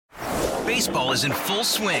Baseball is in full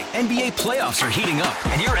swing. NBA playoffs are heating up,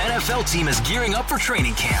 and your NFL team is gearing up for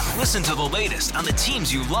training camp. Listen to the latest on the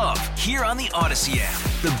teams you love here on the Odyssey app.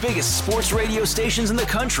 The biggest sports radio stations in the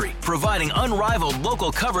country, providing unrivaled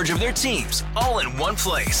local coverage of their teams, all in one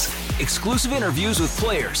place. Exclusive interviews with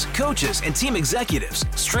players, coaches, and team executives,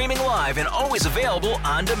 streaming live and always available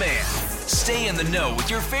on demand. Stay in the know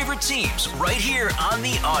with your favorite teams right here on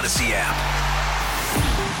the Odyssey app.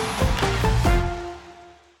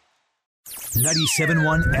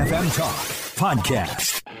 97.1 FM Talk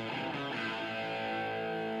Podcast.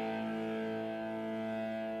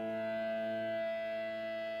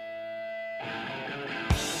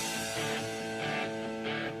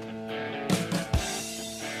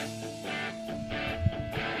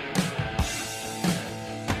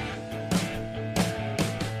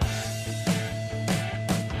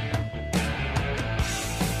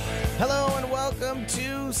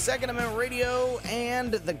 Second Amendment Radio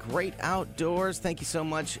and the Great Outdoors. Thank you so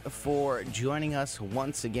much for joining us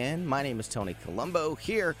once again. My name is Tony Colombo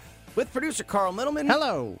here with producer Carl Middleman.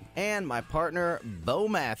 Hello. And my partner, Bo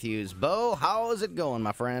Matthews. Bo, how is it going,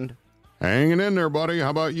 my friend? Hanging in there, buddy. How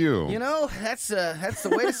about you? You know, that's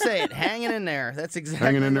the way to say it. Hanging in there. That's exactly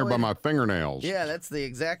hanging in there by my fingernails. Yeah, that's the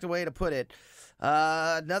exact way to put it.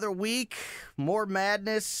 Another week, more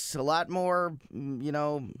madness, a lot more,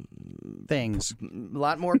 things, a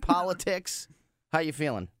lot more politics. How you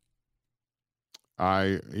feeling?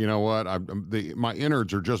 You know what? My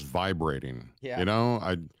innards are just vibrating. Yeah. You know,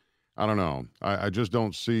 I don't know. I just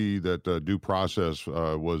don't see that due process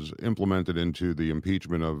was implemented into the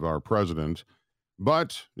impeachment of our president.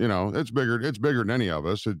 But it's bigger. It's bigger than any of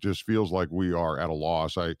us. It just feels like we are at a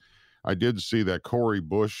loss. I did see that Cori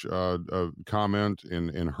Bush comment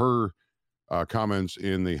in her comments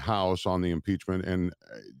in the House on the impeachment, and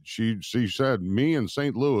she said, "Me and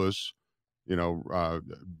St. Louis,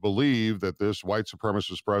 believe that this white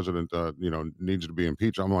supremacist president, needs to be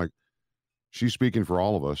impeached." I'm like, she's speaking for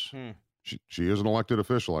all of us. She is an elected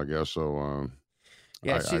official, I guess. So,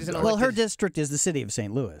 yeah, she's an elected. Well, her district is the city of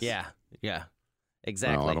St. Louis. Yeah.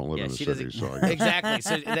 Exactly. Well, I don't live in the city, so exactly.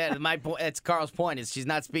 So my point. That's Carl's point. Is she's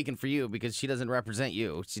not speaking for you because she doesn't represent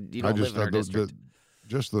you. You don't live in her district.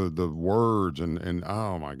 Just the words and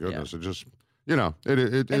oh my goodness, it just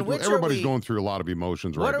everybody's going through a lot of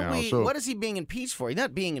emotions right now. So what is he being impeached for? He's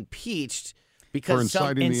not being impeached because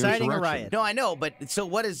for inciting a riot. No, I know, but so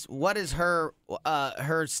what is her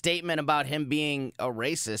statement about him being a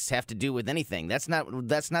racist have to do with anything? That's not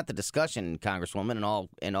the discussion, Congresswoman.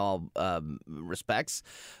 In all respects.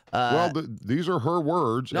 These are her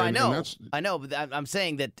words. No, I know, but I'm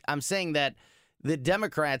saying that the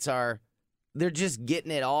Democrats they're just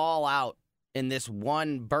getting it all out in this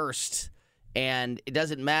one burst, and it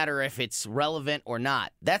doesn't matter if it's relevant or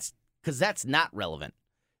not. That's because that's not relevant.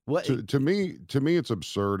 To me, it's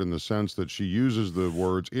absurd in the sense that she uses the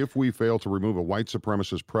words, "If we fail to remove a white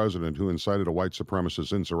supremacist president who incited a white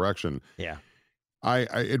supremacist insurrection." Yeah.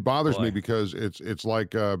 It bothers me because it's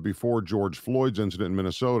like before George Floyd's incident in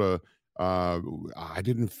Minnesota. I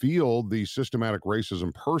didn't feel the systematic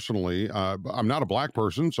racism personally. I'm not a black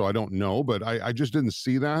person, so I don't know, but I just didn't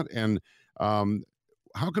see that. And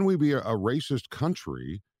how can we be a racist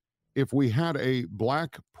country if we had a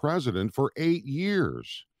black president for 8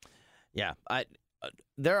 years? Yeah,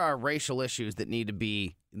 there are racial issues that need to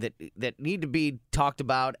be that need to be talked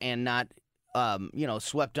about and not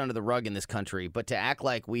swept under the rug in this country. But to act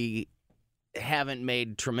like we haven't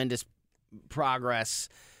made tremendous progress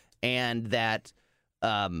and that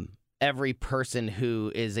every person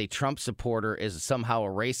who is a Trump supporter is somehow a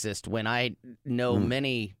racist, when I know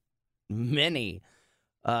many,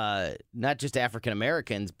 not just African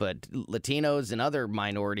Americans, but Latinos and other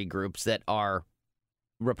minority groups that are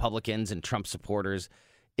Republicans and Trump supporters,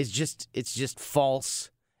 it's just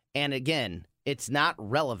false. And again, it's not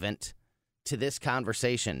relevant to this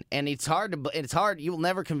conversation. And it's hard. You will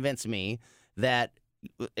never convince me that,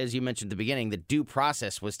 as you mentioned at the beginning, the due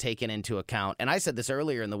process was taken into account. And I said this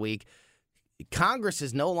earlier in the week, Congress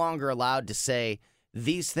is no longer allowed to say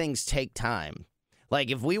these things take time. Like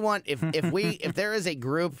if there is a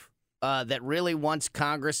group that really wants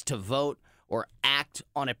Congress to vote or act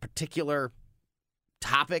on a particular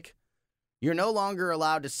topic, you're no longer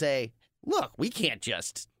allowed to say, look, we can't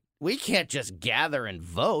just gather and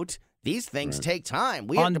vote. These things take time.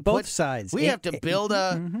 We on have to both sides. We have to build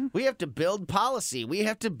we have to build policy. We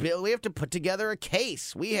have to put together a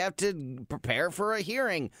case. We have to prepare for a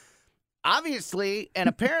hearing. Obviously, and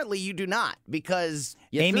apparently you do not, because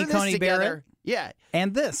you Amy threw this Coney together. Barrett? Yeah.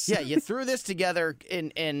 And this. Yeah, you threw this together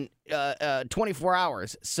in 24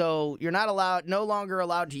 hours. So you're no longer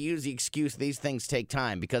allowed to use the excuse these things take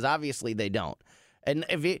time, because obviously they don't. And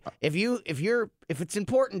if it's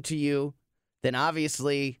important to you, then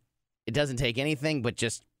obviously it doesn't take anything but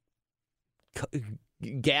just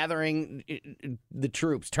gathering the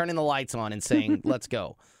troops, turning the lights on and saying, let's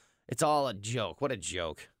go. It's all a joke. What a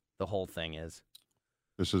joke the whole thing is.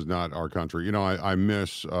 This is not our country. You know, I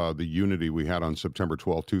miss the unity we had on September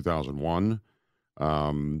 12, 2001.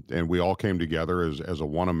 And we all came together as a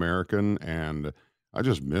one American. And I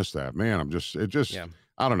just miss that, man.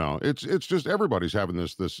 I don't know. It's just everybody's having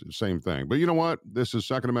this same thing. But you know what? This is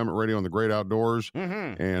Second Amendment Radio on the Great Outdoors.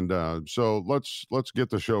 Mm-hmm. And so let's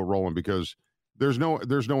get the show rolling, because there's no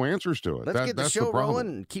answers to it. Let's get the show problem. rolling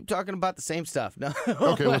and keep talking about the same stuff. No.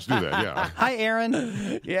 Okay, let's do that, yeah. Hi,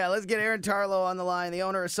 Aaron. Yeah, let's get Aaron Tarlow on the line. The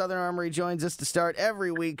owner of Southern Armory joins us to start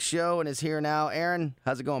every week's show and is here now. Aaron,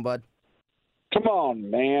 how's it going, bud? Come on,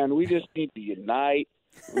 man. We just need to unite.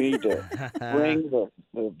 We need to bring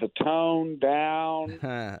the tone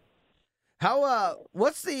down.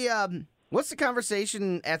 What's the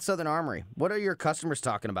conversation at Southern Armory? What are your customers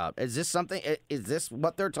talking about? Is this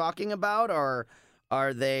what they're talking about, or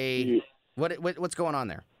are they what's going on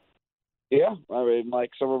there? Yeah, I mean,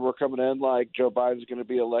 like, some of them are coming in like Joe Biden's going to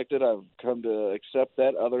be elected. I've come to accept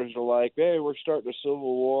that. Others are like, hey, we're starting a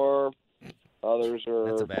civil war. Others are...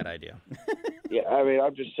 That's a bad idea. Yeah, I mean,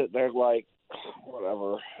 I'm just sitting there like,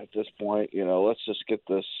 whatever, at this point, let's just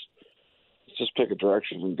pick a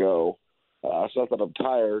direction and go. It's not that I'm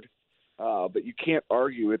tired, but you can't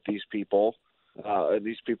argue with these people. And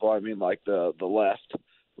these people, I mean, like the left,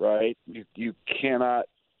 right? You cannot,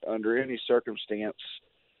 under any circumstance,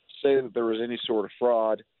 say that there was any sort of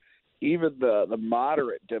fraud. Even the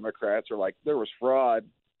moderate Democrats are like, there was fraud,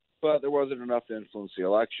 but there wasn't enough to influence the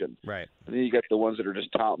election. Right. And then you get the ones that are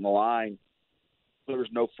just touting the line. There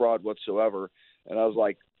was no fraud whatsoever. And I was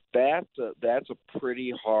like, that's a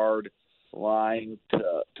pretty hard line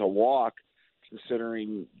to walk,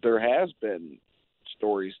 considering there has been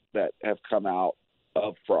stories that have come out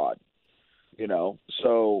of fraud.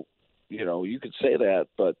 So, you could say that,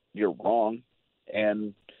 but you're wrong.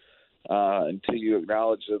 And until you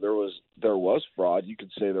acknowledge that there was fraud, you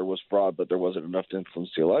could say there was fraud, but there wasn't enough to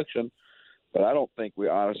influence the election. But I don't think we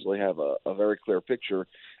honestly have a very clear picture.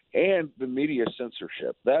 And the media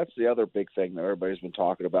censorship. That's the other big thing that everybody's been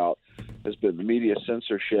talking about, has been the media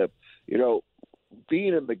censorship.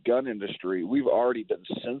 Being in the gun industry, we've already been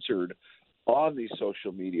censored on these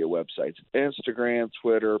social media websites, Instagram,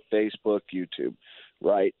 Twitter, Facebook, YouTube,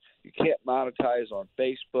 right? You can't monetize on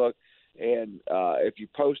Facebook. And if you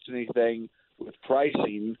post anything with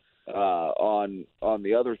pricing on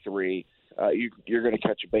the other three, you're going to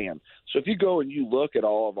catch a ban. So if you go and you look at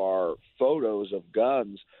all of our photos of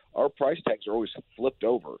guns, our price tags are always flipped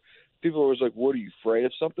over. People are always like, "What, are you afraid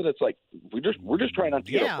of something?" It's like we're just trying not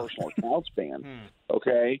to get our personal accounts banned.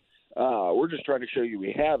 Okay, we're just trying to show you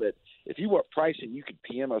we have it. If you want pricing, you can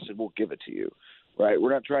PM us and we'll give it to you. Right?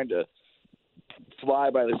 We're not trying to fly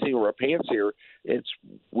by the seat of our pants here. It's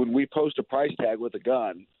when we post a price tag with a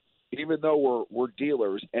gun, even though we're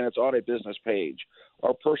dealers and it's on a business page,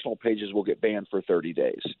 our personal pages will get banned for 30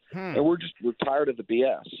 days. And we're tired of the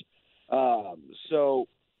BS.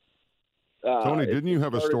 Tony, didn't you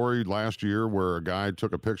have a story last year where a guy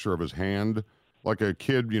took a picture of his hand, like a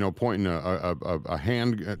kid, pointing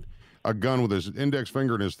a gun with his index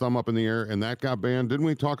finger and his thumb up in the air, and that got banned? Didn't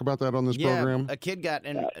we talk about that on this program?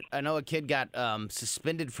 I know a kid got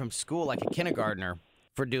suspended from school, like a kindergartner,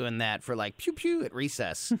 for doing that, for like pew pew at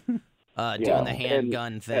recess, doing the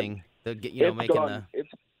handgun thing.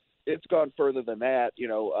 It's gone further than that.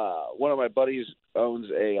 One of my buddies owns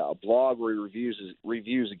a blog where he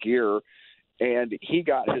reviews gear, and he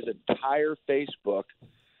got his entire Facebook,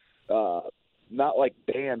 not like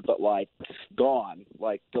banned, but like gone,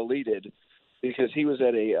 like deleted, because he was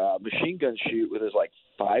at a machine gun shoot with his like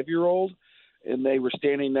 5-year-old, and they were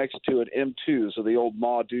standing next to an M2, so the old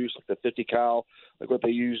Ma Deuce, like the 50 cal, like what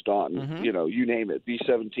they used on, you name it,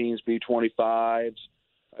 B-17s, B-25s.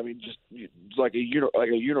 I mean, just like a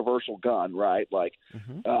universal gun, right? Like,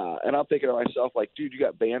 and I'm thinking to myself, like, dude, you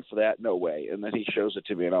got banned for that? No way. And then he shows it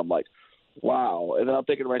to me, and I'm like, wow. And then I'm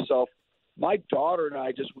thinking to myself, my daughter and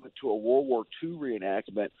I just went to a World War II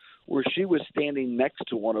reenactment where she was standing next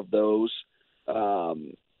to one of those,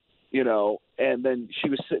 and then she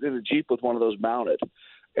was sitting in a Jeep with one of those mounted.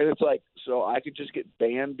 And it's like, so I could just get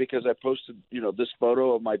banned because I posted, this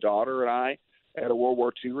photo of my daughter and I at a World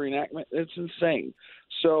War II reenactment? It's insane.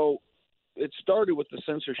 So it started with the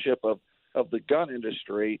censorship of of the gun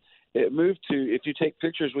industry. It moved to, if you take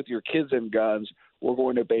pictures with your kids and guns, we're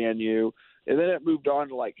going to ban you. And then it moved on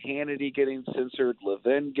to like Hannity getting censored,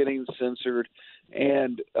 Levin getting censored,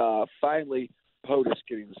 and finally POTUS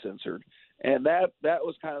getting censored. And that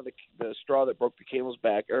was kind of the straw that broke the camel's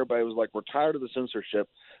back. Everybody was like, we're tired of the censorship.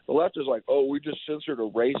 The left is like, oh, we just censored a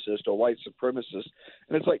racist, a white supremacist.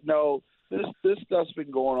 And it's like, no, this stuff's been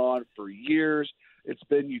going on for years. It's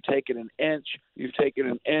been you taking an inch, you've taken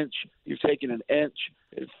an inch, you've taken an inch.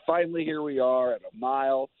 And finally here we are at a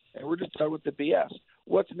mile, and we're just done with the BS.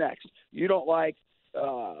 What's next? You don't like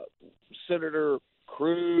Senator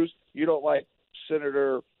Cruz. You don't like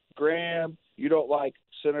Senator Graham. You don't like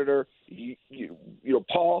Senator,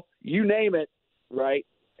 Paul. You name it, right?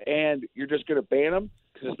 And you're just going to ban them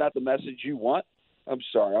because it's not the message you want. I'm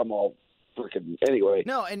sorry. I'm all freaking anyway.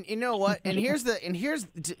 No, and you know what? And here's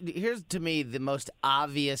to me the most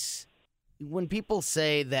obvious when people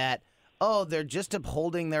say that, oh, they're just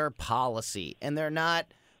upholding their policy and they're not.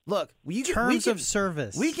 Look, terms of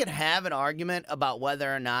service. We can have an argument about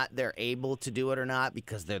whether or not they're able to do it or not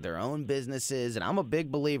because they're their own businesses, and I'm a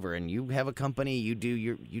big believer. And you have a company, you do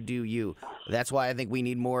you. That's why I think we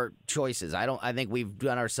need more choices. I think we've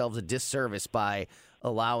done ourselves a disservice by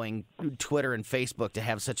allowing Twitter and Facebook to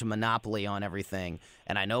have such a monopoly on everything.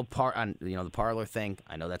 And I know the Parler thing.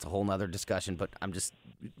 I know that's a whole nother discussion, but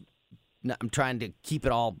I'm trying to keep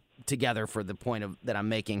it all together for the point that I'm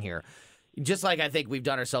making here. Just like I think we've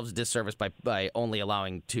done ourselves a disservice by only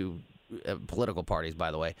allowing two political parties, by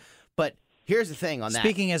the way. But here's the thing on that.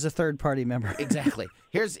 Speaking as a third-party member. Exactly.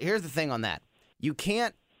 Here's the thing on that. You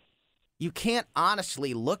can't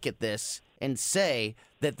honestly look at this and say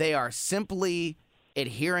that they are simply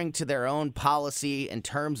adhering to their own policy in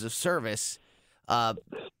terms of service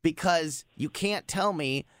because you can't tell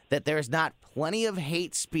me that there's not plenty of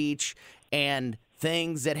hate speech and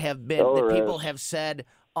things that have been that people have said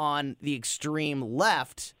on the extreme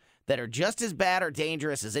left that are just as bad or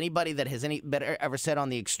dangerous as anybody that has ever said on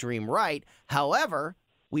the extreme right. However,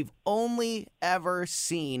 we've only ever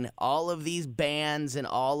seen all of these bans and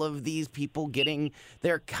all of these people getting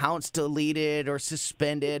their accounts deleted or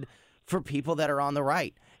suspended for people that are on the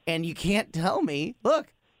right. And you can't tell me,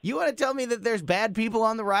 look, you want to tell me that there's bad people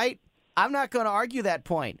on the right? I'm not going to argue that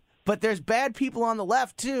point. But there's bad people on the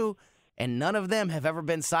left, too. And none of them have ever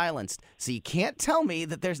been silenced. So you can't tell me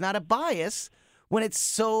that there's not a bias when it's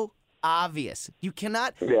so obvious. You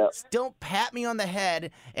cannot, don't pat me on the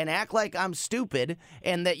head and act like I'm stupid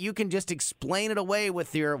and that you can just explain it away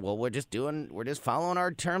with your, well, we're just following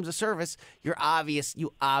our terms of service. You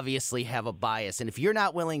obviously have a bias. And if you're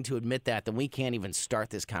not willing to admit that, then we can't even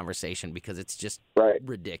start this conversation because it's just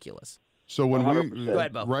ridiculous. So when 100%. we Go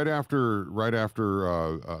ahead, Bo. right after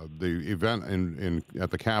the event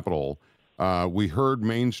at the Capitol, we heard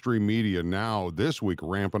mainstream media now this week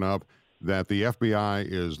ramping up that the FBI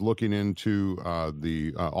is looking into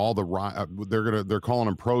they're calling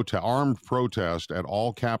them armed protest at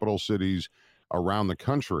all capital cities around the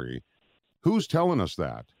country. Who's telling us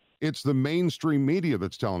that? It's the mainstream media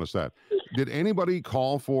that's telling us that. Did anybody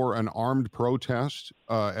call for an armed protest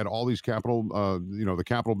at all these the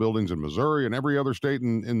Capitol buildings in Missouri and every other state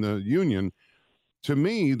in the union? To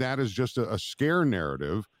me, that is just a scare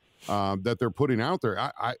narrative that they're putting out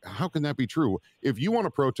there. How can that be true? If you want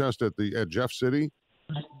to protest at Jeff City,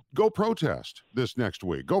 go protest this next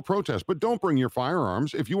week. Go protest, but don't bring your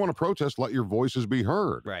firearms. If you want to protest, let your voices be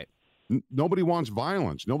heard. Right. Nobody wants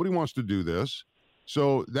violence. Nobody wants to do this.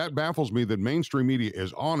 So that baffles me that mainstream media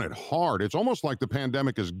is on it hard. It's almost like the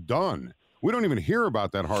pandemic is done. We don't even hear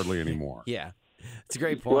about that hardly anymore. Yeah, it's a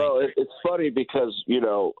great point. Well, it's funny because,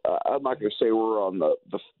 I'm not going to say we're on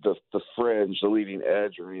the fringe, the leading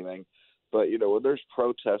edge or anything, but, when there's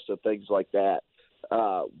protests and things like that,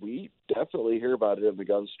 we definitely hear about it in the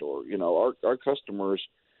gun store. Our customers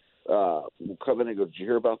will come in and go, did you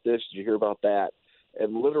hear about this? Did you hear about that?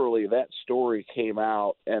 And literally that story came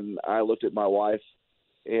out, and I looked at my wife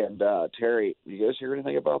and Terry, you guys hear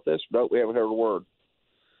anything about this? No, we haven't heard a word.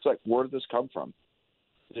 It's like, where did this come from?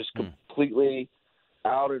 Just completely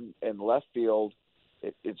out in left field.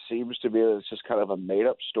 It seems to be that it's just kind of a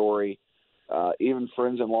made-up story. Even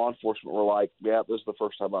friends in law enforcement were like, yeah, this is the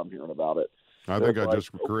first time I'm hearing about it. I think I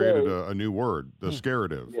just created a new word, the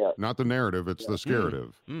scarative. Yeah. Not the narrative, it's the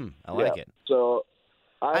scarative. I like it. So,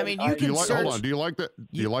 you can search. Hold on. Do you like that?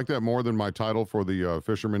 Do you like that more than my title for the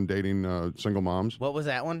fisherman dating single moms? What was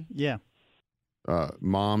that one? Yeah.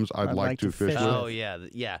 Moms, I'd like to fish with. Oh yeah.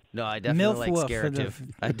 No, I definitely like scarative.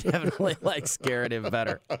 I definitely like scarative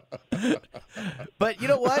better. But you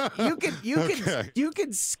know what? You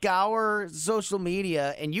can scour social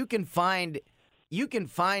media and you can find you can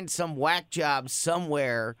find some whack job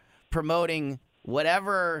somewhere promoting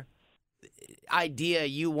whatever idea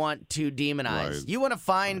you want to demonize. Right. You want to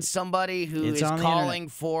find somebody who It's is on the calling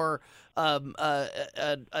for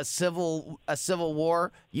a civil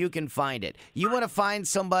war. You can find it. You want to find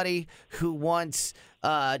somebody who wants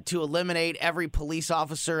to eliminate every police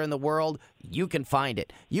officer in the world. You can find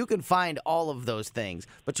it. You can find all of those things.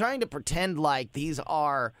 But trying to pretend like these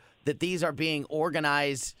are being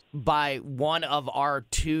organized by one of our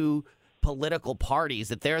two political parties,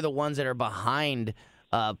 that they're the ones that are behind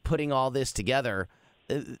putting all this together,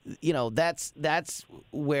 that's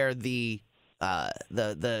where the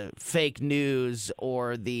fake news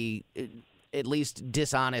or the at least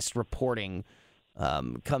dishonest reporting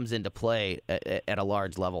comes into play at a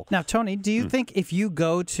large level. Now, Tony, do you think if you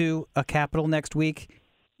go to a Capitol next week,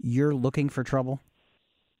 you're looking for trouble?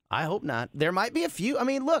 I hope not. There might be a few. I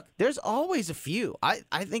mean, look, there's always a few. I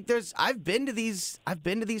think I've been to these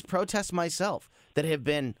protests myself that have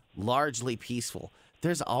been largely peaceful.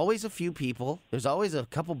 There's always a few people. There's always a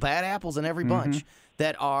couple bad apples in every bunch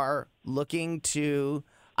that are looking to.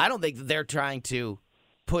 I don't think that they're trying to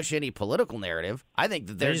push any political narrative. I think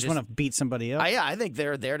that They just want to beat somebody up. I think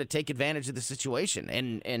they're there to take advantage of the situation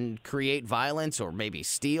and create violence or maybe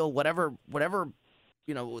steal whatever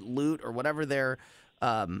loot or whatever their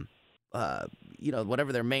whatever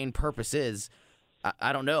their main purpose is.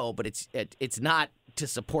 I don't know, but it's not to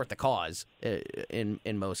support the cause in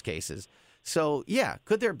most cases. So yeah,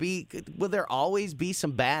 will there always be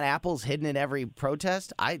some bad apples hidden in every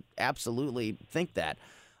protest? I absolutely think that.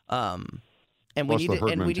 And we need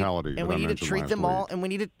to treat them all, and we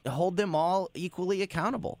need to hold them all equally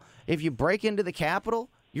accountable. If you break into the Capitol,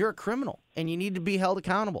 you're a criminal, and you need to be held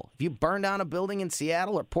accountable. If you burn down a building in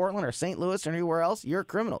Seattle or Portland or St. Louis or anywhere else, you're a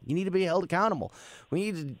criminal. You need to be held accountable.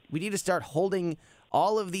 We need to start holding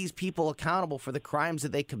all of these people accountable for the crimes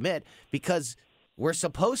that they commit, because we're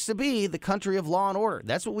supposed to be the country of law and order.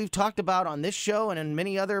 That's what we've talked about on this show and in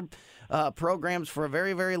many other programs for a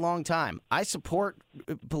very, very long time. I support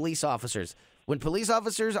police officers. When police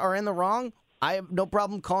officers are in the wrong, I have no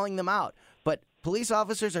problem calling them out. But police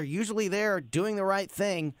officers are usually there doing the right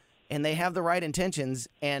thing, and they have the right intentions,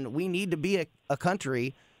 and we need to be a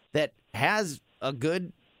country that has a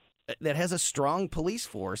strong police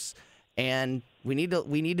force, and we need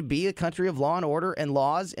to be a country of law and order and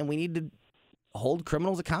laws, and we need to hold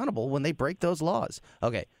criminals accountable when they break those laws.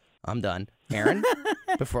 Okay, I'm done. Aaron,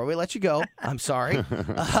 before we let you go, I'm sorry.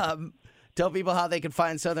 Tell people how they can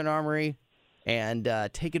find Southern Armory and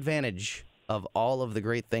take advantage of all of the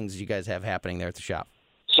great things you guys have happening there at the shop.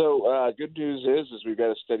 So good news is we've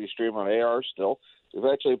got a steady stream on AR still. We've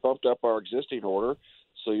actually bumped up our existing order,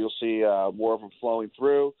 so you'll see more of them flowing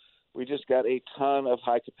through. We just got a ton of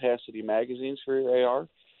high-capacity magazines for your AR.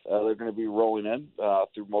 They're going to be rolling in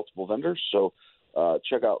through multiple vendors, so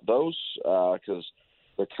check out those because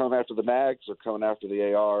they're coming after the mags, they're coming after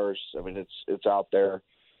the ARs. I mean, it's out there.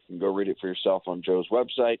 You can go read it for yourself on Joe's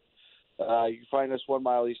website. You can find us 1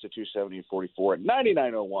 mile east of 270 and 44 at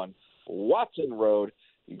 9901 Watson Road.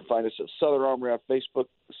 You can find us at Southern Armory on Facebook,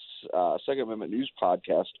 Second Amendment News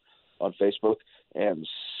Podcast on Facebook, and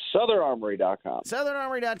SouthernArmory.com.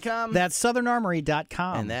 SouthernArmory.com. That's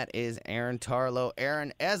SouthernArmory.com. And that is Aaron Tarlow.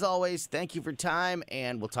 Aaron, as always, thank you for your time,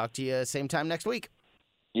 and we'll talk to you same time next week.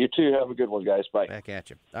 You too. Have a good one, guys. Bye. Back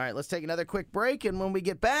at you. All right, let's take another quick break, and when we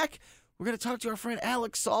get back, we're going to talk to our friend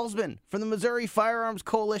Alex Salzman from the Missouri Firearms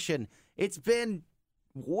Coalition. It's been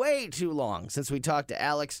way too long since we talked to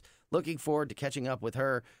Alex. Looking forward to catching up with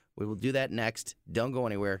her. We will do that next. Don't go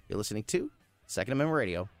anywhere. You're listening to Second Amendment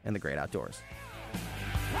Radio and the Great Outdoors.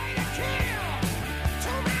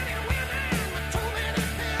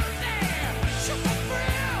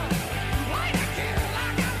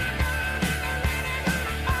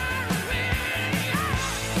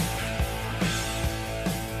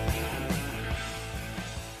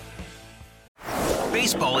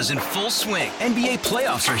 Baseball is in full swing. NBA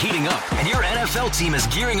playoffs are heating up, and your NFL team is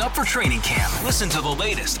gearing up for training camp. Listen to the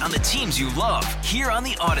latest on the teams you love here on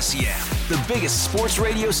the Odyssey app. The biggest sports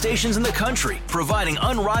radio stations in the country, providing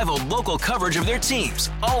unrivaled local coverage of their teams,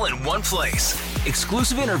 all in one place.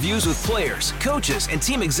 Exclusive interviews with players, coaches, and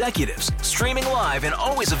team executives, streaming live and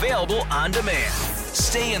always available on demand.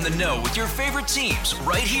 Stay in the know with your favorite teams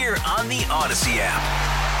right here on the Odyssey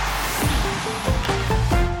app.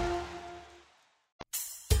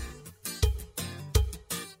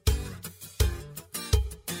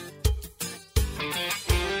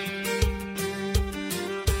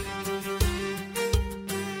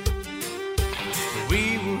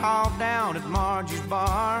 All down at Margie's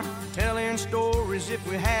bar, telling stories as if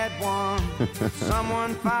we had one.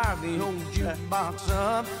 Someone fired the old jukebox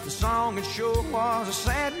up. The song it sure was a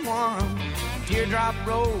sad one. Teardrop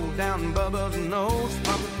rolled down Bubba's nose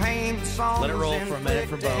from the pain the song. Let it roll for a minute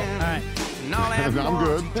for Bo. All right. I'm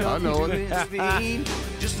good. I know it. Feet,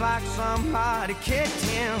 just like somebody kicked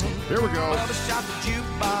him. Here we go. Bubba shot the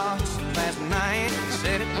jukebox last night.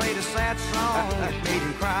 Said it played a sad song that made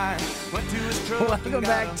him cry. Went to his truck. Welcome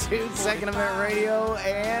back to Second Amendment Radio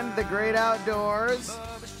and the Great Outdoors.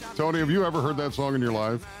 Tony, have you ever heard that song in your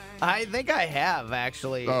life? I think I have,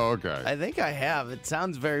 actually. Oh, okay. I think I have. It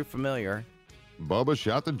sounds very familiar. Bubba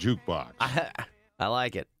shot the jukebox. I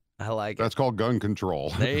like it. I like it. That's called gun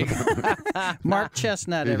control. There you go. Mark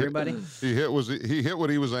Chestnut, everybody. He hit what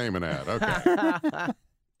he was aiming at. Okay.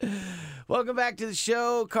 Welcome back to the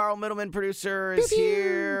show. Carl Middleman, producer, is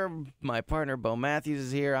here. My partner, Bo Matthews,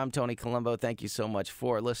 is here. I'm Tony Colombo. Thank you so much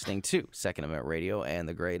for listening to Second Amendment Radio and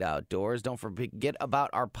the Great Outdoors. Don't forget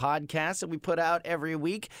about our podcasts that we put out every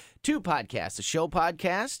week. 2 podcasts. The show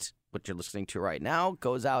podcast, what you're listening to right now,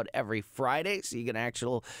 goes out every Friday, so you get an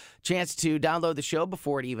actual chance to download the show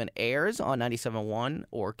before it even airs on 97.1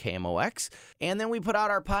 or KMOX. And then we put out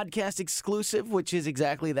our podcast exclusive, which is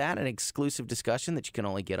exactly that, an exclusive discussion that you can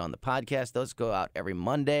only get on the podcast. Those go out every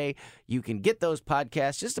Monday. You can get those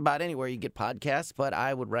podcasts just about anywhere you get podcasts, but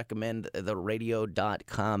I would recommend the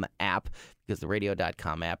radio.com app, because the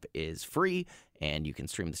radio.com app is free, and you can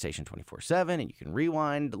stream the station 24/7, and you can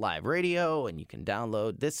rewind live radio, and you can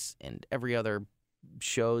download this and every other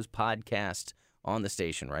show's podcast on the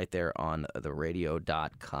station right there on the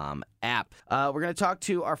radio.com app. We're going to talk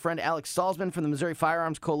to our friend Alex Salzman from the Missouri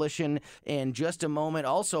Firearms Coalition in just a moment.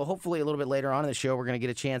 Also, hopefully a little bit later on in the show, we're going to get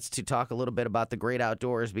a chance to talk a little bit about the Great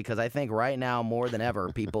Outdoors, because I think right now more than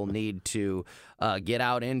ever, people need to get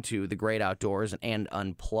out into the Great Outdoors and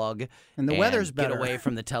unplug. And the weather's better. Get away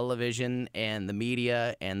from the television and the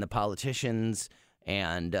media and the politicians,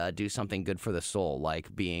 and do something good for the soul,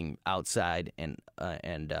 like being outside and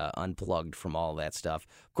unplugged from all that stuff.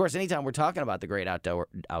 Of course, anytime we're talking about the Great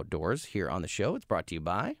Outdoors here on the show, it's brought to you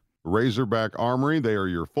by Razorback Armory. They are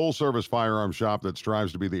your full-service firearm shop that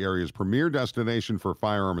strives to be the area's premier destination for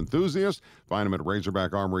firearm enthusiasts. Find them at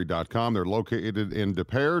RazorbackArmory.com. They're located in Des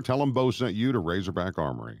Peres. Tell them Bo sent you to Razorback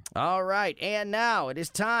Armory. All right, and now it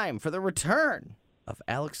is time for the return of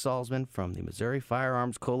Alex Salzman from the Missouri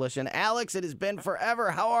Firearms Coalition. Alex, it has been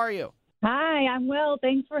forever. How are you? Hi, I'm well.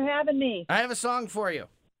 Thanks for having me. I have a song for you.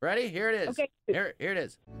 Ready? Here it is. Okay. Here it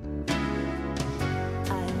is. I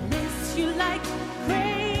miss you like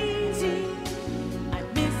crazy. I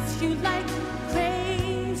miss you like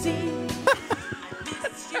crazy. I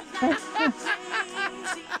miss you like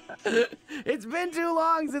crazy. It's been too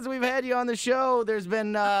long since we've had you on the show. There's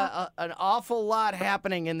been an awful lot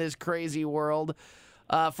happening in this crazy world.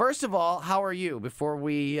 First of all, how are you before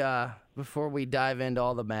we dive into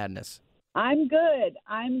all the madness? I'm good.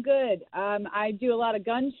 I do a lot of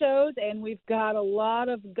gun shows, and we've got a lot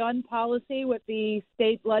of gun policy with the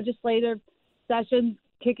state legislative sessions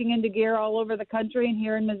kicking into gear all over the country and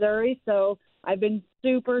here in Missouri. So I've been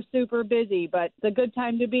super, super busy, but it's a good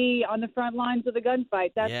time to be on the front lines of the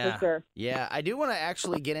gunfight, that's for sure. Yeah, I do want to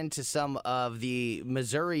actually get into some of the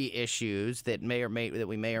Missouri issues that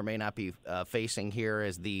we may or may not be facing here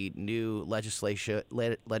as the new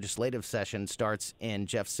legislative session starts in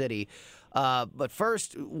Jeff City. But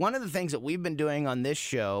first, one of the things that we've been doing on this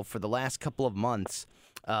show for the last couple of months,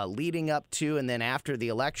 leading up to and then after the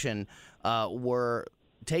election, were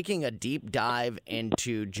taking a deep dive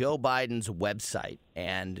into Joe Biden's website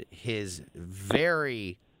and his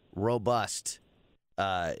very robust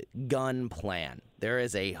gun plan. There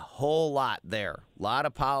is a whole lot there. A lot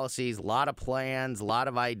of policies, a lot of plans, a lot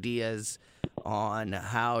of ideas on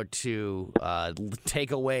how to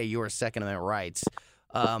take away your Second Amendment rights.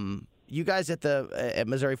 You guys at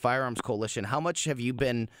Missouri Firearms Coalition, how much have you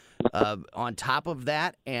been on top of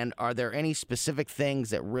that? And are there any specific things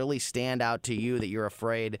that really stand out to you that you're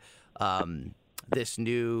afraid this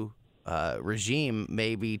new regime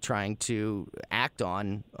may be trying to act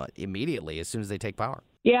on immediately as soon as they take power?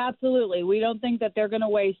 Yeah, absolutely. We don't think that they're going to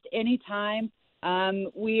waste any time.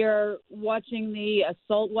 We are watching the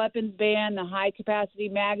assault weapons ban, the high-capacity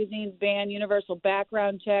magazines ban, universal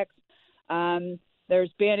background checks.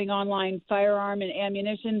 There's banning online firearm and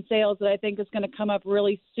ammunition sales that I think is going to come up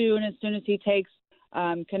really soon as he takes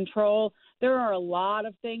control. There are a lot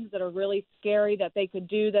of things that are really scary that they could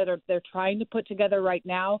do that they're trying to put together right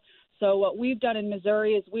now. So what we've done in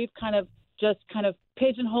Missouri is we've kind of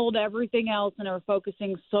pigeonholed everything else and are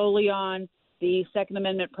focusing solely on the Second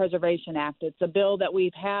Amendment Preservation Act. It's a bill that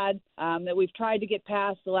we've had, that we've tried to get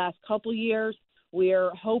passed the last couple years.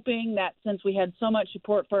 We're hoping that since we had so much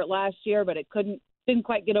support for it last year, but it didn't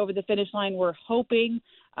quite get over the finish line, we're hoping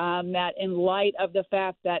that in light of the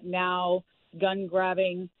fact that now gun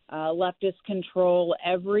grabbing, leftists control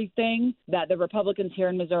everything, that the Republicans here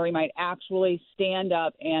in Missouri might actually stand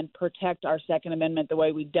up and protect our Second Amendment the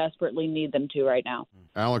way we desperately need them to right now.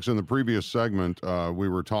 Alex, in the previous segment, we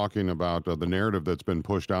were talking about the narrative that's been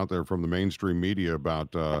pushed out there from the mainstream media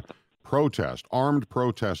about armed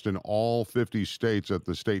protest in all 50 states at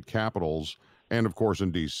the state capitals, and of course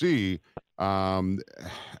in D.C. I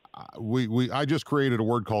just created a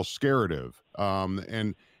word called scarative,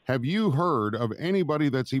 and have you heard of anybody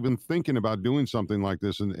that's even thinking about doing something like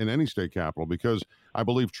this in any state capital? Because I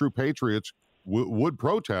believe true patriots would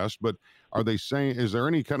protest, but are they saying, is there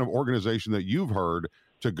any kind of organization that you've heard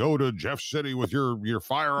to go to Jeff City with your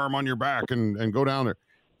firearm on your back and go down there?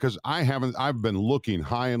 Because I've been looking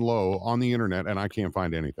high and low on the internet and I can't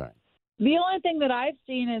find anything. The only thing that I've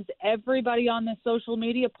seen is everybody on the social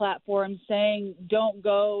media platform saying, don't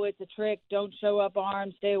go, it's a trick, don't show up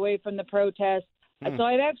armed, stay away from the protest. So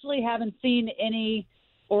I actually haven't seen any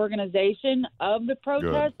organization of the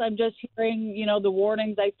protest. I'm just hearing, the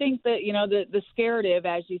warnings. I think that, the scarative,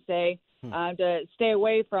 as you say, to stay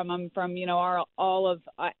away from them, from, all of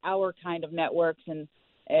our kind of networks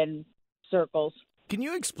and circles. Can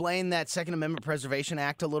you explain that Second Amendment Preservation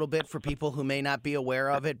Act a little bit for people who may not be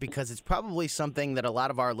aware of it? Because it's probably something that a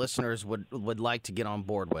lot of our listeners would like to get on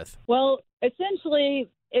board with. Well, essentially,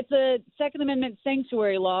 it's a Second Amendment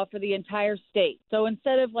sanctuary law for the entire state. So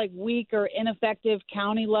instead of like weak or ineffective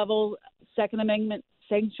county level Second Amendment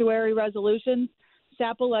sanctuary resolutions,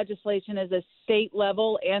 SAPL legislation is a state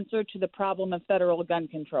level answer to the problem of federal gun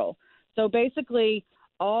control. So basically,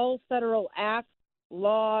 all federal acts,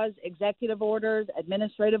 laws, executive orders,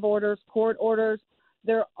 administrative orders, court orders,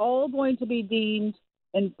 they're all going to be deemed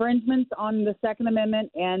infringements on the Second Amendment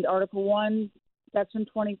and Article 1, Section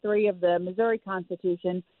 23 of the Missouri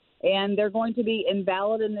Constitution, and they're going to be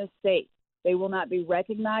invalid in this state. They will not be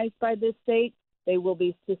recognized by this state. They will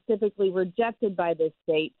be specifically rejected by this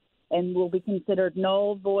state and will be considered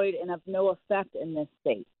null, void, and of no effect in this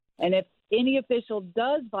state. And if any official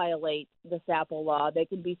does violate the SAPL law, they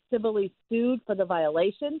can be civilly sued for the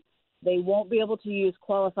violation. They won't be able to use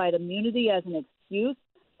qualified immunity as an excuse,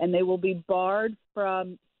 and they will be barred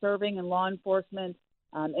from serving in law enforcement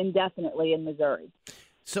indefinitely in Missouri.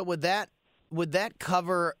 So would that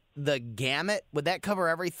cover the gamut? Would that cover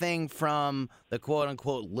everything from the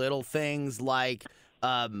quote-unquote little things like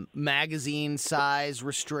magazine size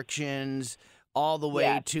restrictions all the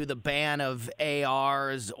way to the ban of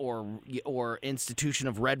ARs or institution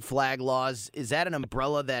of red flag laws? Is that an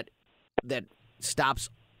umbrella that stops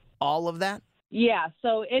all of that? Yeah,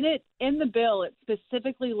 so in the bill, it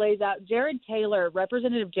specifically lays out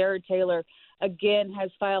Representative Jared Taylor, again, has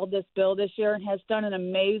filed this bill this year and has done an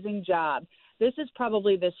amazing job. This is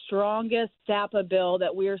probably the strongest SAPA bill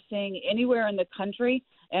that we are seeing anywhere in the country,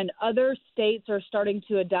 and other states are starting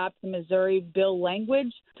to adopt the Missouri bill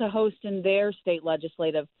language to host in their state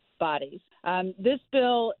legislative bodies. This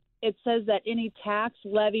bill, it says that any tax,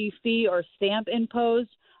 levy, fee, or stamp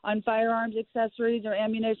imposed on firearms, accessories, or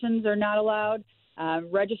ammunitions are not allowed.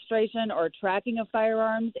 Registration or tracking of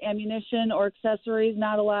firearms, ammunition, or accessories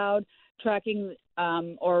not allowed. Tracking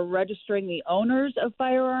or registering the owners of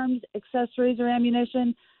firearms, accessories, or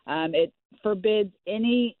ammunition. It forbids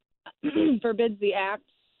the act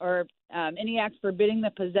or any act forbidding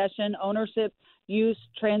the possession, ownership, use,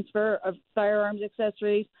 transfer of firearms,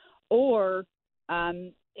 accessories, or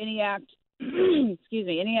any act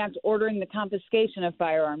ordering the confiscation of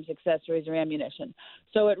firearms, accessories, or ammunition.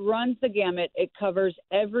 So it runs the gamut. It covers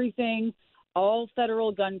everything, all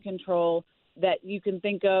federal gun control that you can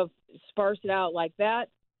think of, sparse it out like that,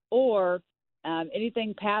 or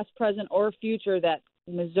anything past, present, or future that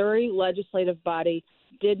Missouri legislative body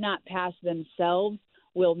did not pass themselves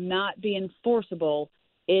will not be enforceable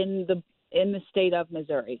in the state of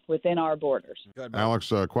Missouri, within our borders.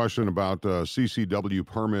 Alex, a question about CCW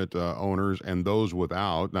permit owners and those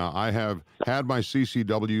without. Now, I have had my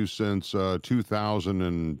CCW since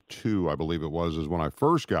 2002, I believe it was, is when I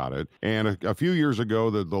first got it. And a few years ago,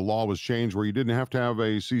 the law was changed where you didn't have to have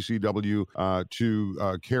a CCW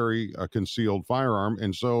to carry a concealed firearm.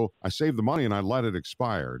 And so I saved the money and I let it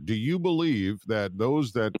expire. Do you believe that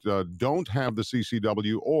those that don't have the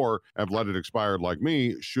CCW or have let it expire like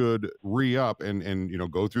me should re-up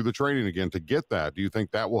and go through the training again to get that? Do you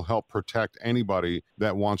think that will help protect anybody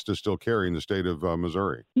that wants to still carry in the state of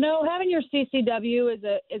Missouri? No, having your CCW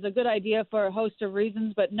is a good idea for a host of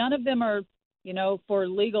reasons, but none of them are for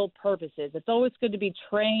legal purposes. It's always good to be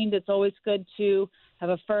trained. It's always good to have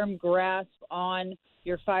a firm grasp on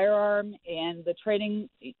your firearm and the training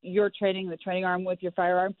arm with your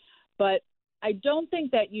firearm. But I don't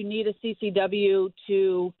think that you need a CCW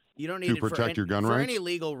to You don't need To it protect your gun for rights? any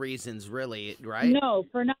legal reasons, really, right? No,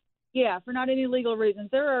 for not any legal reasons.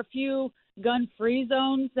 There are a few gun-free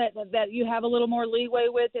zones that you have a little more leeway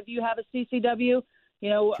with if you have a CCW.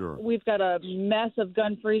 Sure. We've got a mess of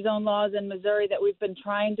gun-free zone laws in Missouri that we've been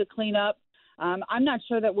trying to clean up. I'm not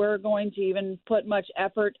sure that we're going to even put much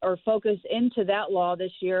effort or focus into that law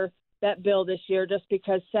this year, that bill this year, just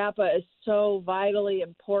because SAPA is so vitally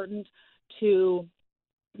important to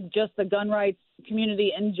just the gun rights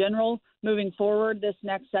community in general moving forward this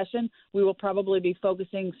next session. We will probably be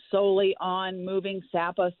focusing solely on moving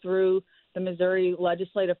SAPA through the Missouri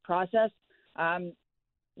legislative process.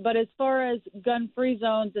 But as far as gun-free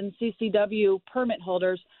zones and CCW permit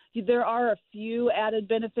holders, there are a few added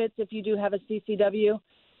benefits if you do have a CCW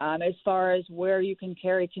as far as where you can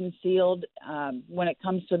carry concealed when it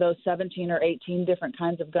comes to those 17 or 18 different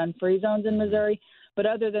kinds of gun-free zones in Missouri. But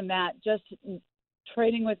other than that, just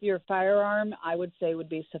training with your firearm, I would say, would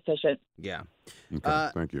be sufficient. Yeah. Okay,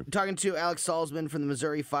 thank you. Talking to Alex Salzman from the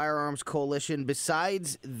Missouri Firearms Coalition.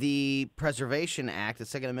 Besides the Preservation Act, the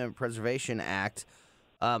Second Amendment Preservation Act,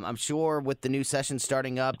 I'm sure with the new session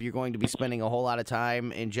starting up, you're going to be spending a whole lot of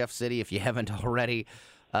time in Jeff City if you haven't already.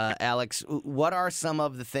 Alex, what are some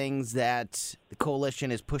of the things that the coalition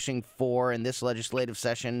is pushing for in this legislative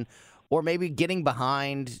session, or maybe getting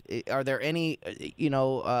behind? Are there any,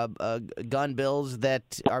 gun bills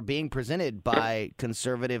that are being presented by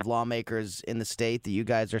conservative lawmakers in the state that you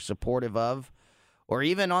guys are supportive of? Or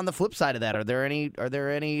even on the flip side of that, are there any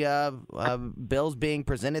bills being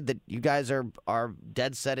presented that you guys are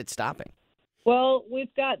dead set at stopping? Well,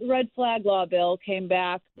 we've got the red flag law bill came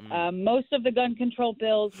back. Most of the gun control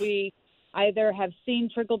bills we either have seen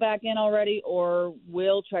trickle back in already or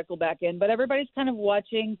will trickle back in. But everybody's kind of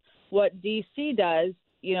watching what D.C. does,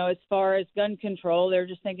 as far as gun control. They're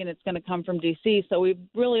just thinking it's going to come from D.C. So we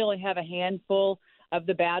really only have a handful of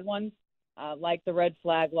the bad ones, like the red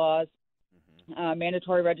flag laws.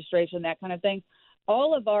 Mandatory registration, that kind of thing.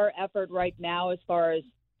 All of our effort right now, as far as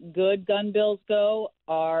good gun bills go,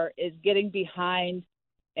 is getting behind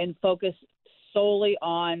and focused solely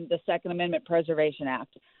on the Second Amendment Preservation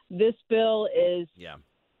Act. This bill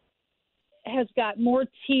has got more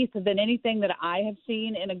teeth than anything that I have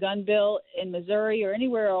seen in a gun bill in Missouri or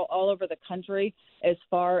anywhere all over the country, as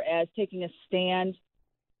far as taking a stand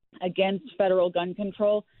against federal gun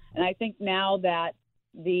control. And I think now that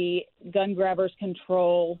the gun grabbers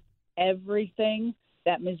control everything,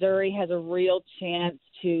 that Missouri has a real chance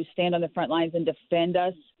to stand on the front lines and defend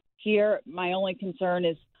us here. My only concern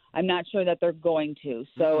is I'm not sure that they're going to.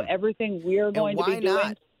 So everything we're going to be doing. Why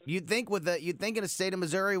not? You'd think in a state of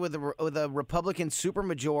Missouri with a Republican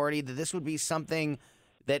supermajority that this would be something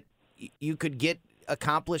that you could get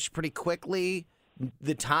accomplished pretty quickly.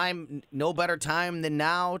 No better time than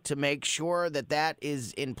now to make sure that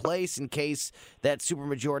is in place in case that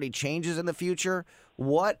supermajority changes in the future.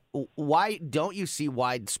 Why don't you see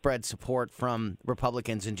widespread support from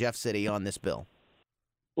Republicans in Jeff City on this bill?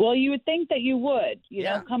 Well, you would think that you would. You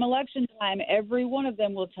know, come election time, every one of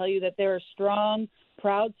them will tell you that they're a strong,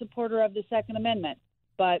 proud supporter of the Second Amendment.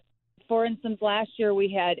 But, for instance, last year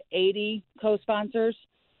we had 80 co-sponsors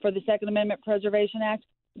for the Second Amendment Preservation Act.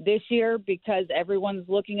 This year, because everyone's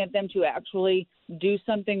looking at them to actually do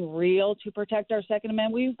something real to protect our Second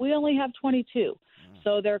Amendment, we only have 22.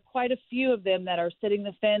 So there are quite a few of them that are sitting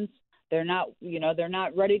the fence. They're not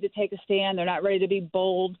ready to take a stand. They're not ready to be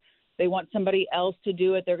bold. They want somebody else to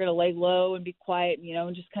do it. They're going to lay low and be quiet,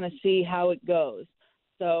 and just kind of see how it goes.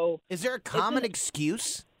 So, is there a common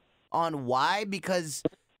excuse on why? Because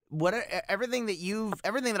everything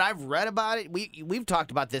that I've read about it, we've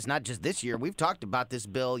talked about this not just this year. We've talked about this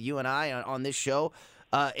bill, you and I, on this show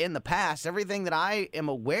in the past. Everything that I am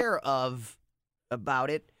aware of about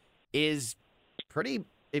it is pretty.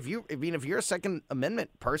 If you're a Second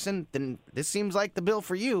Amendment person, then this seems like the bill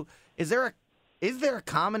for you. Is there a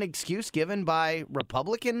common excuse given by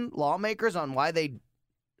Republican lawmakers on why they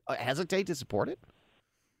hesitate to support it?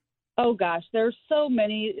 Oh gosh, there's so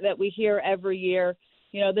many that we hear every year.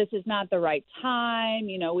 This is not the right time.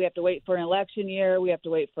 We have to wait for an election year. We have to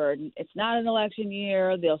wait it's not an election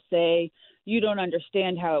year. They'll say, you don't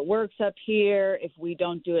understand how it works up here. If we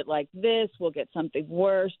don't do it like this, we'll get something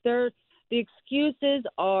worse. The excuses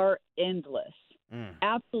are endless,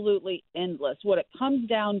 absolutely endless. What it comes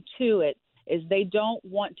down to is they don't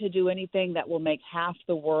want to do anything that will make half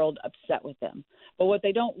the world upset with them. But what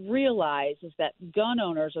they don't realize is that gun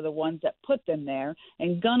owners are the ones that put them there,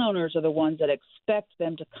 and gun owners are the ones that expect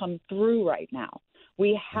them to come through right now.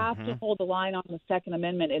 We have to hold the line on the Second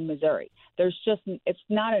Amendment in Missouri. It's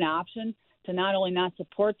not an option to not only not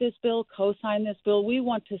support this bill, co-sign this bill. We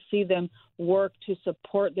want to see them work to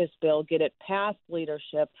support this bill, get it past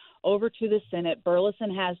leadership, over to the Senate.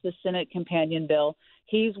 Burleson has the Senate companion bill.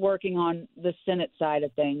 He's working on the Senate side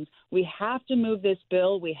of things. We have to move this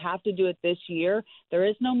bill. We have to do it this year. There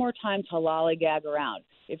is no more time to lollygag around.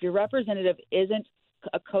 If your representative isn't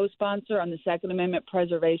a co-sponsor on the Second Amendment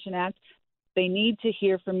Preservation Act, they need to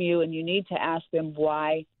hear from you, and you need to ask them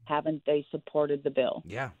why haven't they supported the bill.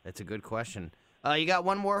 Yeah, that's a good question. You got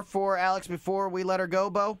one more for Alex before we let her go,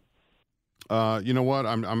 Bo? You know what?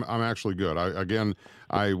 I'm actually good.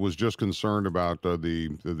 I was just concerned about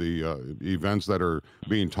the events that are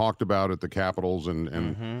being talked about at the Capitals,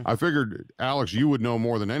 and I figured, Alex, you would know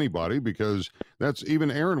more than anybody, because that's,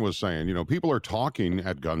 even Aaron was saying, you know, people are talking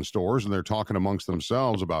at gun stores and they're talking amongst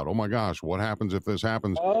themselves about, oh my gosh, what happens if this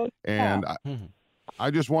happens? And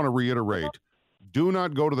I just want to reiterate, do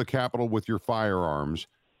not go to the Capitol with your firearms,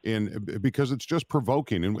 because it's just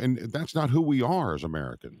provoking, and that's not who we are as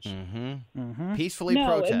Americans. Peacefully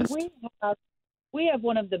protest. And we have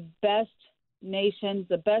one of the best nations,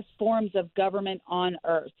 the best forms of government on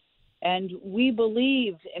earth, and we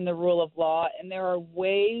believe in the rule of law, and there are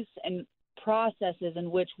ways and processes in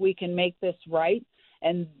which we can make this right,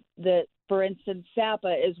 and for instance,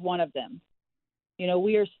 SAPA is one of them. You know,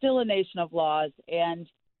 we are still a nation of laws, and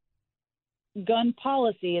gun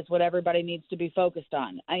policy is what everybody needs to be focused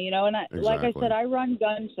on. Like I said, I run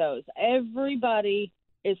gun shows. Everybody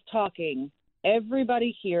is talking.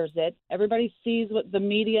 Everybody hears it. Everybody sees what the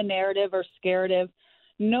media narrative or scarative.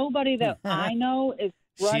 Nobody that I know is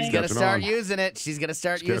running. She's gonna start using it. She's gonna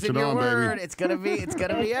start using your word. Baby. It's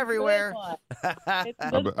gonna be everywhere. I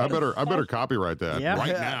better copyright that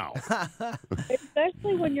right now.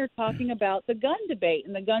 Especially when you're talking about the gun debate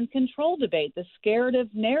and the gun control debate. The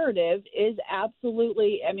scarative narrative is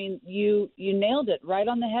absolutely, I mean, you nailed it right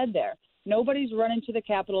on the head there. Nobody's running to the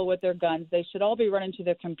Capitol with their guns. They should all be running to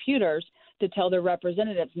their computers to tell their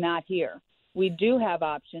representatives not here. We do have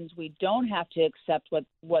options. We don't have to accept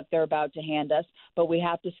what they're about to hand us, but we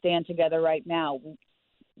have to stand together right now.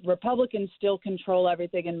 Republicans still control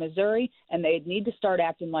everything in Missouri, and they need to start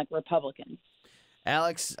acting like Republicans.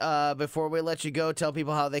 Alex, before we let you go, tell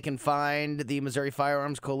people how they can find the Missouri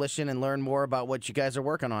Firearms Coalition and learn more about what you guys are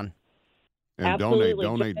working on. And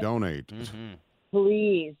Absolutely. donate.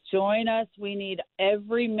 Please join us. We need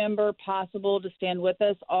every member possible to stand with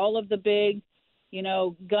us. All of the big,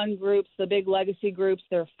 gun groups, the big legacy groups,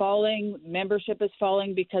 they're falling. Membership is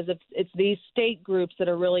falling because it's these state groups that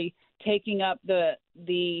are really taking up the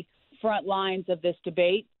front lines of this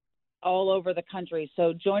debate all over the country.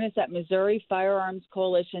 So join us at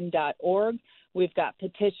MissouriFirearmsCoalition.org. We've got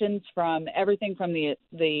petitions from everything from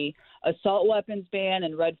the assault weapons ban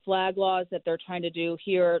and red flag laws that they're trying to do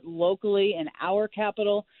here locally in our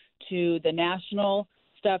capital to the national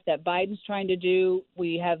stuff that Biden's trying to do.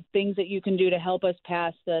 We have things that you can do to help us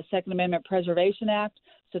pass the Second Amendment Preservation Act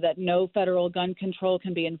so that no federal gun control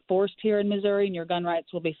can be enforced here in Missouri, and your gun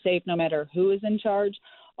rights will be safe no matter who is in charge.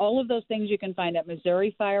 All of those things you can find at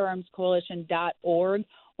MissouriFirearmsCoalition.org,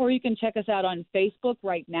 or you can check us out on Facebook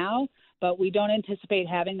right now, but we don't anticipate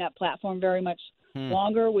having that platform very much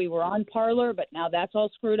longer. We were on Parler, but now that's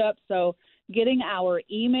all screwed up. So getting our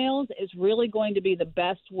emails is really going to be the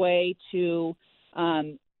best way to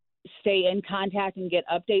stay in contact and get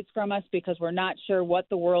updates from us, because we're not sure what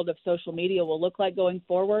the world of social media will look like going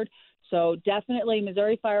forward. So definitely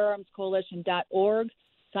MissouriFirearmsCoalition.org.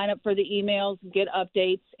 Sign up for the emails, get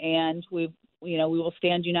updates, and we will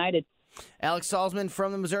stand united. Alex Salzman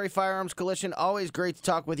from the Missouri Firearms Coalition. Always great to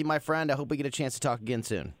talk with you, my friend. I hope we get a chance to talk again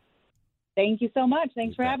soon. Thank you so much.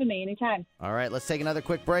 Thanks for having me anytime. All right, let's take another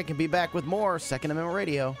quick break and be back with more Second Amendment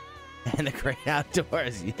Radio and the great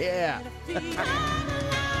outdoors. Yeah.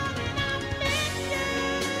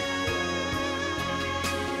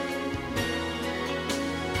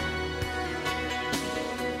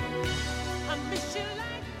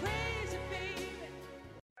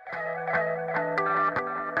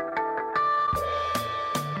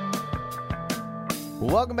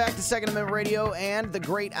 Welcome back to Second Amendment Radio and the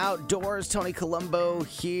Great Outdoors. Tony Colombo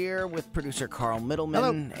here with producer Carl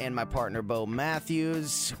Middleman and my partner Bo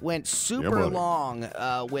Matthews. Went super long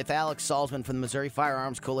with Alex Salzman from the Missouri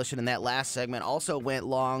Firearms Coalition in that last segment. Also went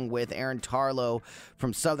long with Aaron Tarlow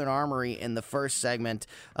from Southern Armory in the first segment.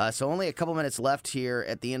 So only a couple minutes left here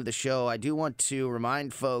at the end of the show. I do want to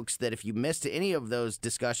remind folks that if you missed any of those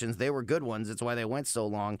discussions, they were good ones. That's why they went so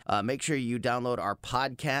long. Make sure you download our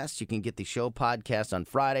podcast. You can get the show podcast on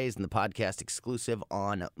Fridays and the podcast exclusive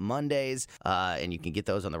on Mondays. And you can get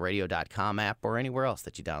those on the radio.com app or anywhere else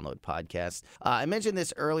that you download podcasts. I mentioned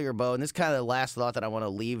this earlier, Bo, and this is kind of the last thought that I want to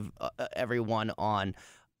leave everyone on.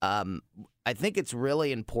 I think it's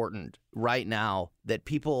really important right now that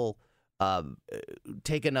people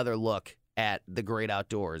take another look at the great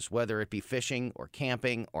outdoors, whether it be fishing or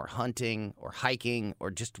camping or hunting or hiking or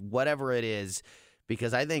just whatever it is.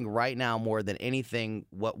 Because I think right now, more than anything,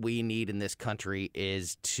 what we need in this country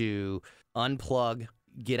is to unplug,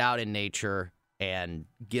 get out in nature, and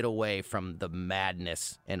get away from the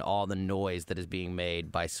madness and all the noise that is being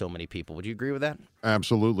made by so many people. Would you agree with that?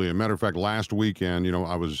 Absolutely. As a matter of fact, last weekend,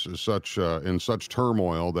 I was in such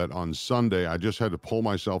turmoil that on Sunday I just had to pull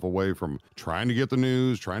myself away from trying to get the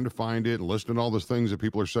news, trying to find it, and listening to all the things that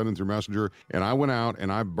people are sending through Messenger. And I went out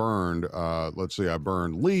and I burned, I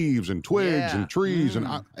burned leaves and twigs and trees,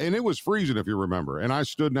 and it was freezing, if you remember. And I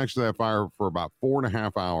stood next to that fire for about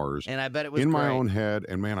 4.5 hours. And I bet it was in great. my own head.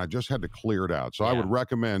 And man, I just had to clear it out. So I would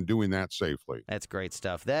recommend doing that safely. That's great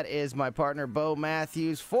stuff. That is my partner, Bo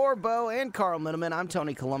Matthews. For Bo and Carl Middleman, I'm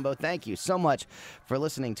Tony Colombo. Thank you so much for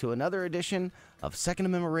listening to another edition of Second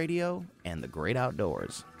Amendment Radio and the Great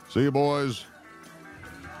Outdoors. See you, boys.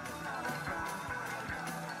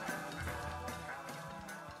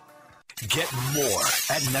 Get more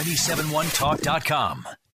at 971talk.com.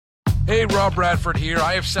 Hey, Rob Bradford here.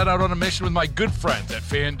 I have set out on a mission with my good friends at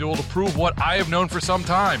FanDuel to prove what I have known for some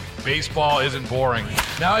time. Baseball isn't boring.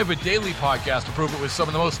 Now I have a daily podcast to prove it with some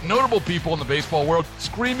of the most notable people in the baseball world,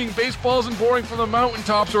 screaming baseball isn't boring from the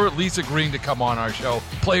mountaintops, or at least agreeing to come on our show.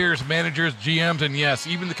 Players, managers, GMs, and yes,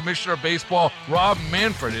 even the commissioner of baseball, Rob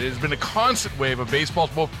Manfred. It has been a constant wave of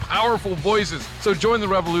baseball's most powerful voices. So join the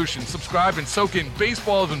revolution. Subscribe and soak in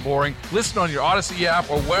Baseball Isn't Boring. Listen on your Odyssey app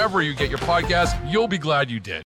or wherever you get your podcasts. You'll be glad you did.